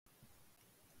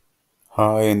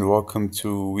Hi, and welcome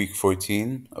to week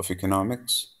 14 of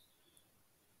economics.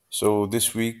 So,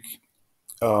 this week,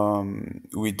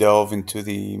 we delve into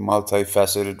the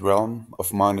multifaceted realm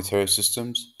of monetary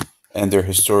systems and their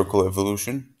historical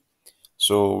evolution.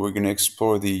 So, we're going to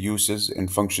explore the uses and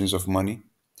functions of money,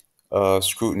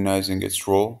 scrutinizing its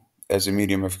role as a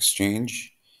medium of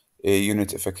exchange, a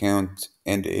unit of account,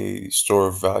 and a store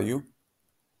of value.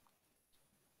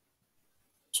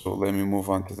 So, let me move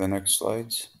on to the next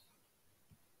slides.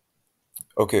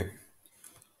 Okay,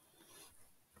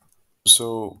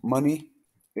 so, money,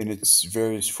 in its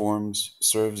various forms,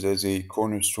 serves as a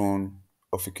cornerstone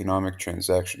of economic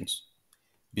transactions.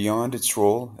 Beyond its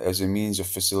role as a means of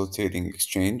facilitating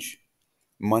exchange,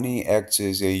 money acts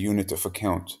as a unit of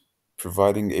account,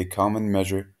 providing a common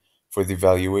measure for the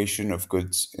valuation of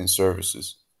goods and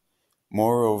services.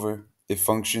 Moreover, it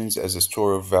functions as a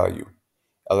store of value,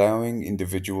 allowing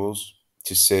individuals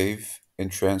to save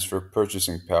and transfer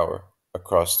purchasing power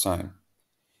across time.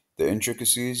 The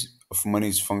intricacies of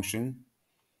money's function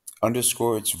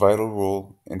underscore its vital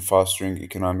role in fostering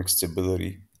economic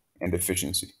stability and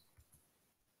efficiency.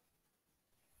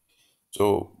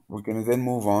 So, we're going to then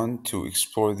move on to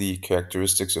explore the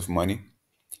characteristics of money.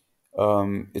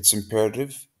 It's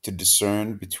imperative to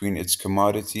discern between its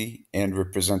commodity and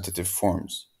representative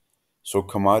forms. So,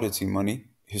 commodity money,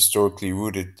 historically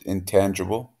rooted in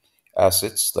tangible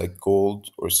assets like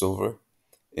gold or silver,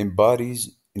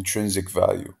 embodies intrinsic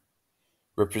value.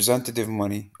 Representative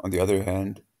money, on the other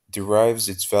hand, derives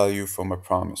its value from a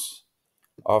promise,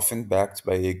 often backed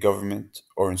by a government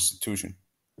or institution.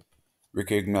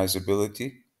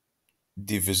 Recognizability,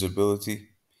 divisibility,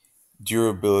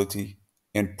 durability,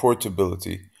 and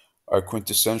portability are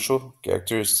quintessential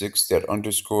characteristics that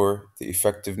underscore the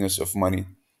effectiveness of money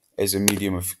as a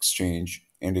medium of exchange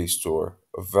and a store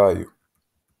of value.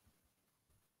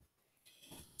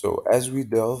 So, as we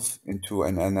delve into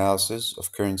an analysis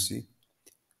of currency,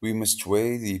 we must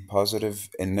weigh the positive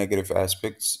and negative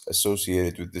aspects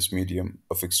associated with this medium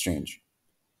of exchange.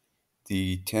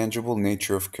 The tangible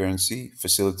nature of currency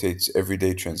facilitates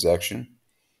everyday transaction,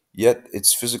 yet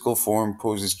its physical form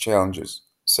poses challenges,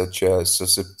 such as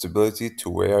susceptibility to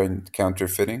wear and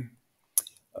counterfeiting.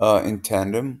 In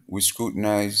tandem, we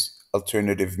scrutinize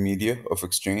alternative media of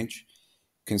exchange,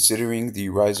 considering the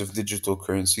rise of digital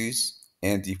currencies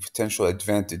and the potential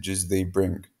advantages they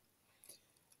bring.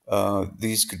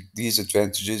 These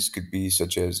advantages could be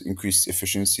such as increased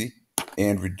efficiency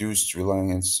and reduced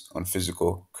reliance on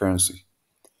physical currency.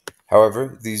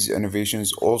 However, these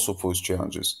innovations also pose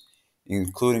challenges,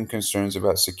 including concerns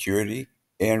about security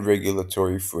and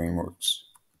regulatory frameworks.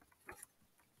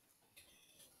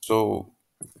 So,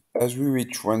 as we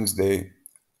reach Wednesday,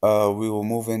 we will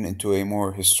move into a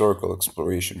more historical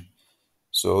exploration.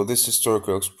 So, this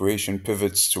historical exploration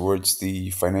pivots towards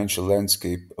the financial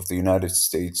landscape of the United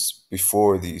States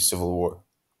before the Civil War.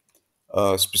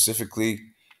 Specifically,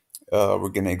 we're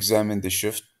going to examine the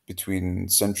shift between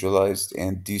centralized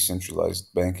and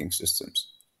decentralized banking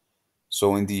systems.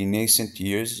 So, in the nascent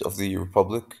years of the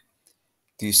Republic,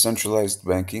 decentralized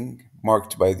banking,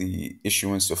 marked by the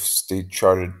issuance of state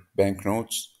chartered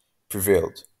banknotes,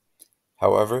 prevailed.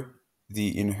 However,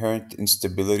 the inherent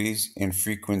instabilities and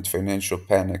frequent financial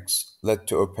panics led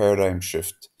to a paradigm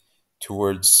shift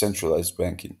towards centralized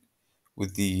banking,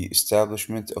 with the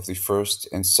establishment of the first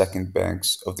and second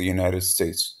banks of the United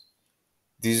States.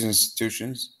 These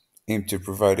institutions aim to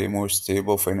provide a more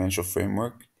stable financial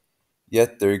framework.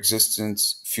 Yet their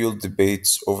existence fueled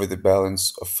debates over the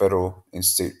balance of federal and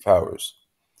state powers,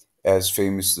 as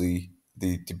famously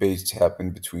the debates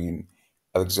happened between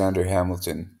Alexander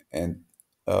Hamilton and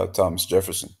Thomas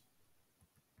Jefferson.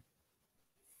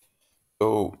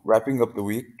 So, wrapping up the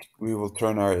week, we will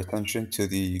turn our attention to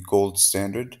the gold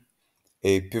standard,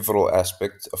 a pivotal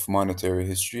aspect of monetary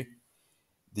history.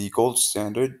 The gold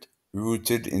standard,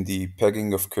 rooted in the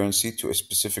pegging of currency to a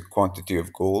specific quantity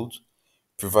of gold,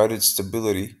 provided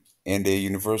stability and a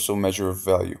universal measure of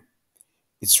value.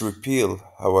 Its repeal,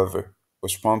 however,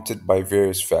 was prompted by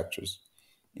various factors,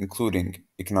 including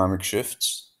economic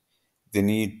shifts, the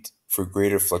need for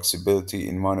greater flexibility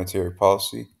in monetary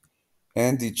policy,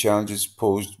 and the challenges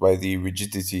posed by the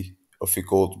rigidity of a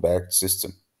gold backed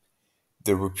system.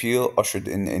 The repeal ushered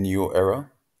in a new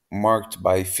era, marked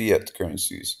by fiat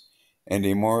currencies and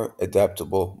a more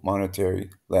adaptable monetary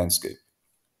landscape.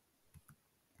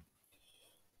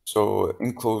 So,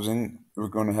 in closing, we're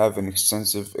going to have an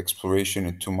extensive exploration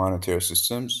into monetary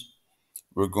systems.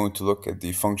 We're going to look at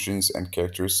the functions and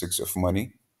characteristics of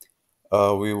money.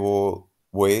 We will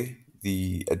weigh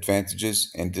the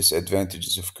advantages and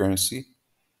disadvantages of currency.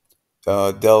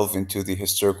 delve into the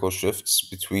historical shifts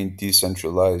between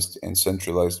decentralized and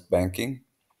centralized banking,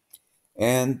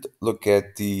 and look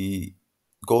at the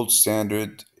gold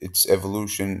standard, its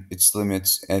evolution, its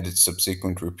limits, and its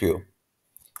subsequent repeal.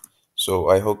 So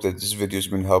I hope that this video has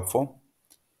been helpful.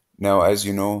 Now, as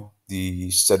you know,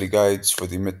 the study guides for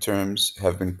the midterms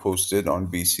have been posted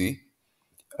on BC.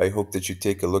 I hope that you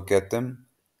take a look at them,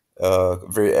 a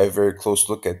very close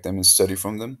look at them and study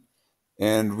from them.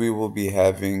 And we will be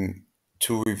having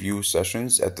two review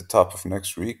sessions at the top of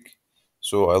next week.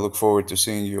 So I look forward to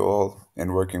seeing you all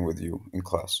and working with you in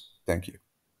class. Thank you.